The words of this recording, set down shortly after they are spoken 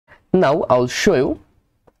Now I'll show you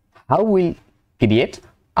how we'll create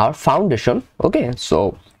our foundation. Okay,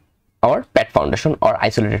 so our pet foundation or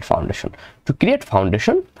isolated foundation. To create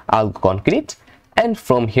foundation, I'll go concrete, and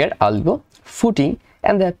from here I'll go footing,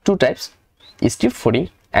 and there are two types, strip footing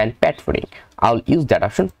and pet footing. I'll use that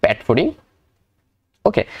option, pet footing.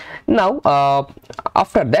 Okay, now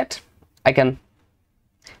after that I can,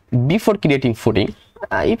 before creating footing,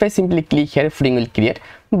 if I simply click here, footing will create,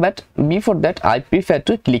 but before that I prefer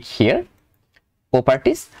to click here,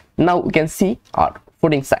 properties. Now we can see our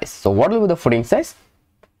footing size. So what will be the footing size?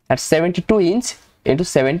 At 72 inch into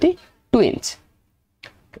 72 inch.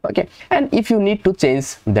 Okay, and if you need to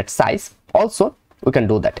change that size also, we can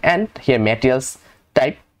do that. And here materials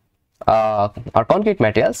type, our concrete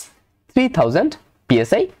materials 3000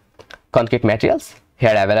 psi concrete materials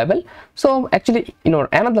here available. So actually in our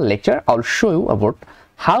another lecture I'll show you about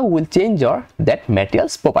how we'll change our that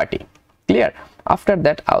materials property. Clear? After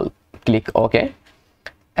that I'll click OK,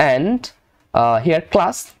 and here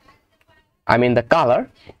class, I mean the color,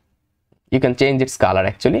 you can change its color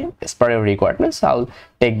actually as per your requirements. I'll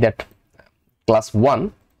take that class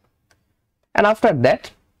 1, and after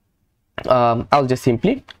that I'll just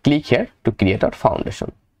simply click here to create our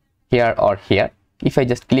foundation, here or here. If I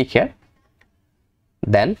just click here,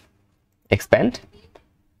 then expand,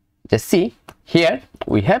 just see here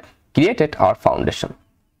we have created our foundation.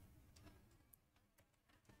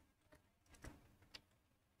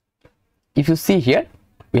 If you see here,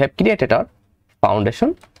 we have created our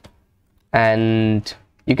foundation, and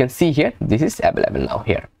you can see here this is available now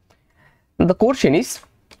here. The question is,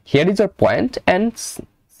 here is our point, and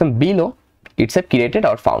some below it's have created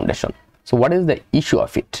our foundation. So what is the issue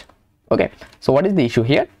of it? Okay, so what is the issue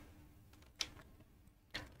here?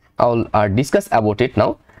 I'll discuss about it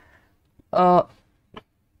now.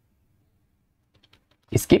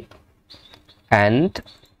 Skip, and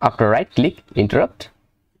after right click, interrupt,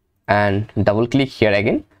 and double click here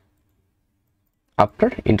again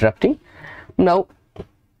after interrupting. Now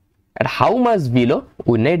at how much below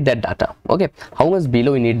we need that data. Okay, how much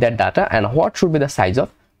below we need that data, and what should be the size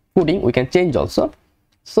of footing we can change also.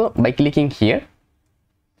 So by clicking here,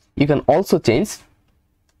 you can also change,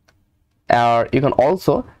 or you can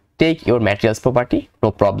also take your materials property,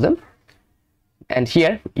 no problem. And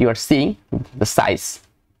here you are seeing the size,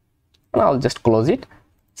 and I'll just close it.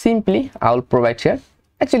 Simply I'll provide here,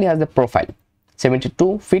 actually has the profile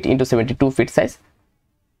 72 feet into 72 feet size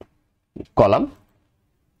column.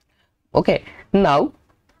 Okay, now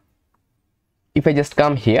if I just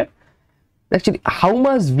come here, actually how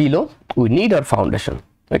much below we need our foundation.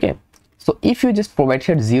 Okay, so if you just provide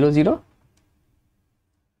here 0 0,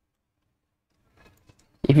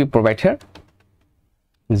 if you provide here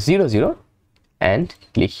 0 0 and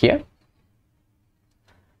click here,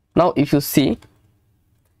 now if you see,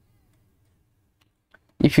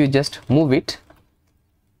 if you just move it,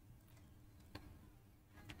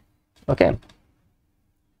 okay,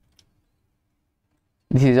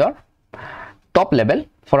 this is our top level.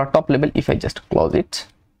 For our top level, if I just close it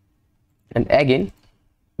and again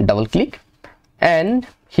double click, and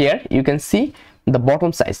here you can see the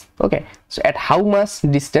bottom size. Okay, so at how much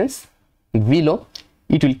distance below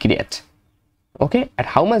it will create. Okay, at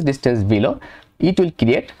how much distance below it will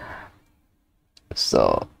create.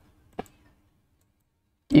 So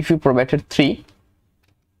if you provided 3,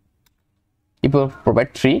 if you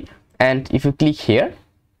provide 3, and if you click here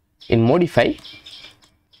in modify,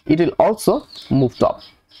 it will also move top.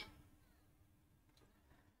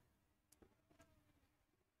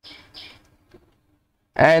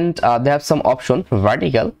 And they have some option: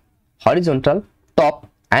 vertical, horizontal, top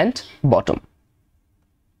and bottom.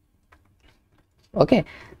 Okay,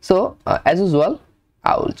 so as usual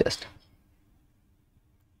I'll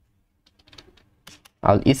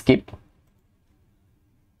skip,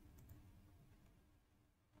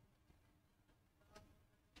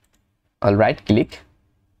 I'll right click,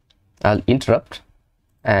 I'll interrupt,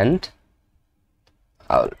 and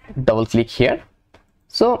I'll double click here.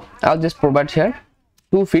 So I'll just provide here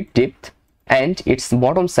 2 feet depth, and its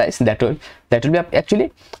bottom size that will be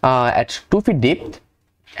actually at 2 feet depth,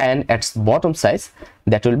 and its bottom size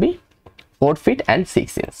that will be 4 feet and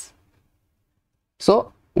 6 inches.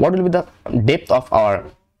 So what will be the depth of our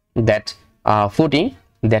that footing?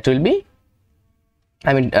 That will be,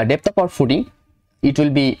 I mean depth of our footing, it will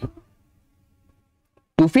be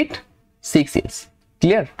 2 feet 6 inches.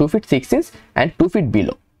 Clear? 2 feet 6 inches and 2 feet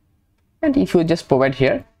below. And if you just provide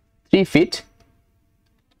here 3 feet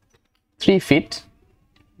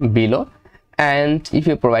below, and if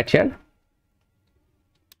you provide here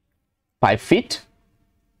 5 feet,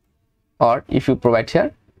 or if you provide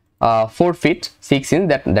here 4 feet 6 inch,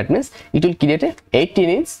 that means it will create a 18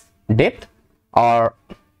 inch depth or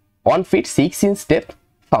 1 feet 6 inch depth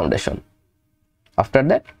foundation. After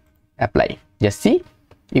that, apply. Just see,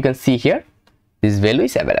 you can see here this value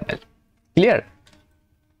is available. Clear?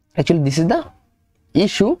 Actually, this is the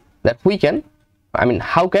issue that we can,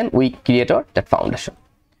 how can we create that foundation.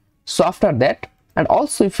 So after that, and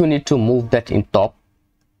also if you need to move that in top,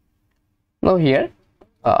 now here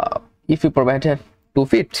if you provide here 2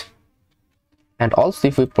 feet, and also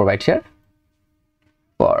if we provide here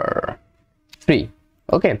for 3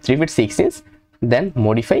 feet 6 inch, then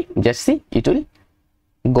modify, just see, it will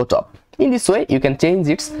go top. In this way you can change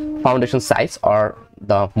its foundation size or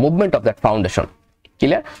the movement of that foundation.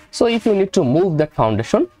 Clear? So if you need to move that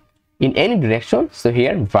foundation in any direction, so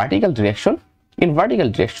here vertical direction, in vertical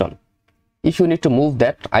direction, if you need to move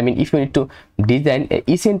that, if you need to design a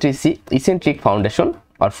eccentric foundation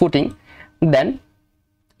or footing, then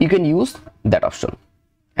you can use that option.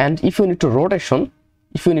 And if you need to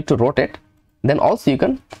rotate, then also you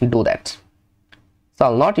can do that. So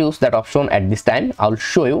I'll not use that option at this time. I'll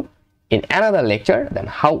show you in another lecture then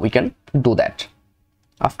how we can do that.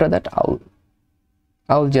 After that,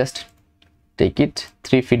 I'll just take it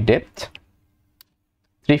 3 feet depth,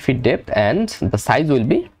 and the size will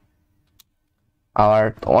be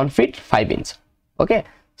our 1 feet 5 inch. Okay,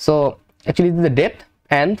 so actually this is the depth,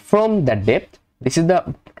 and from that depth, this is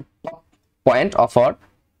the top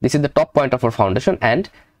point of our foundation, and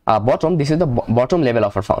bottom, this is the bottom level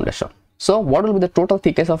of our foundation. So what will be the total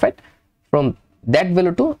thickness of it? From that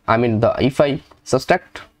value to, if I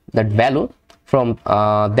subtract that value from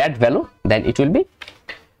that value, then it will be,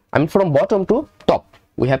 from bottom to top,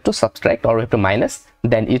 we have to subtract or we have to minus,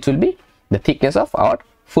 then it will be the thickness of our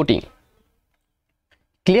footing.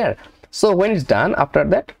 Clear? So when it's done, after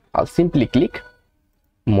that, I'll simply click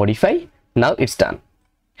modify. Now it's done.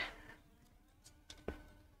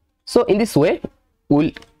 So in this way,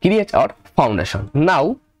 we'll create our foundation.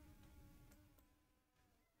 Now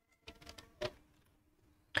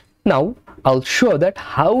I'll show that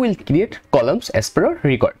how we'll create columns as per our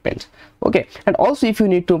requirement. Okay, and also if you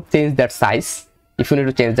need to change that size,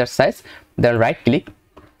 then right click,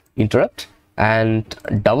 interrupt, and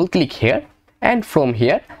double click here, and from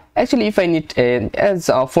here, actually if I need as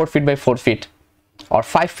 4 feet by 4 feet or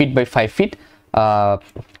 5 feet by 5 feet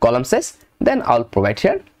column size, then I'll provide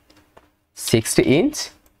here 60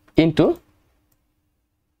 inch into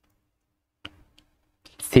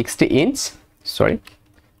 60 inch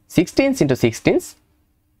into 16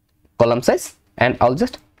 column size, and I'll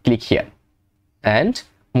just click here and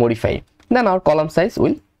modify. Then our column size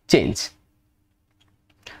will change.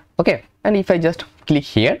 Okay, and if I just click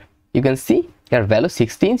here, you can see your value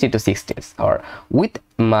 16 into 16, or width,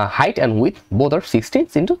 height and width both are 16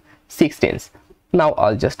 into 16. Now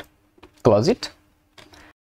I'll just close it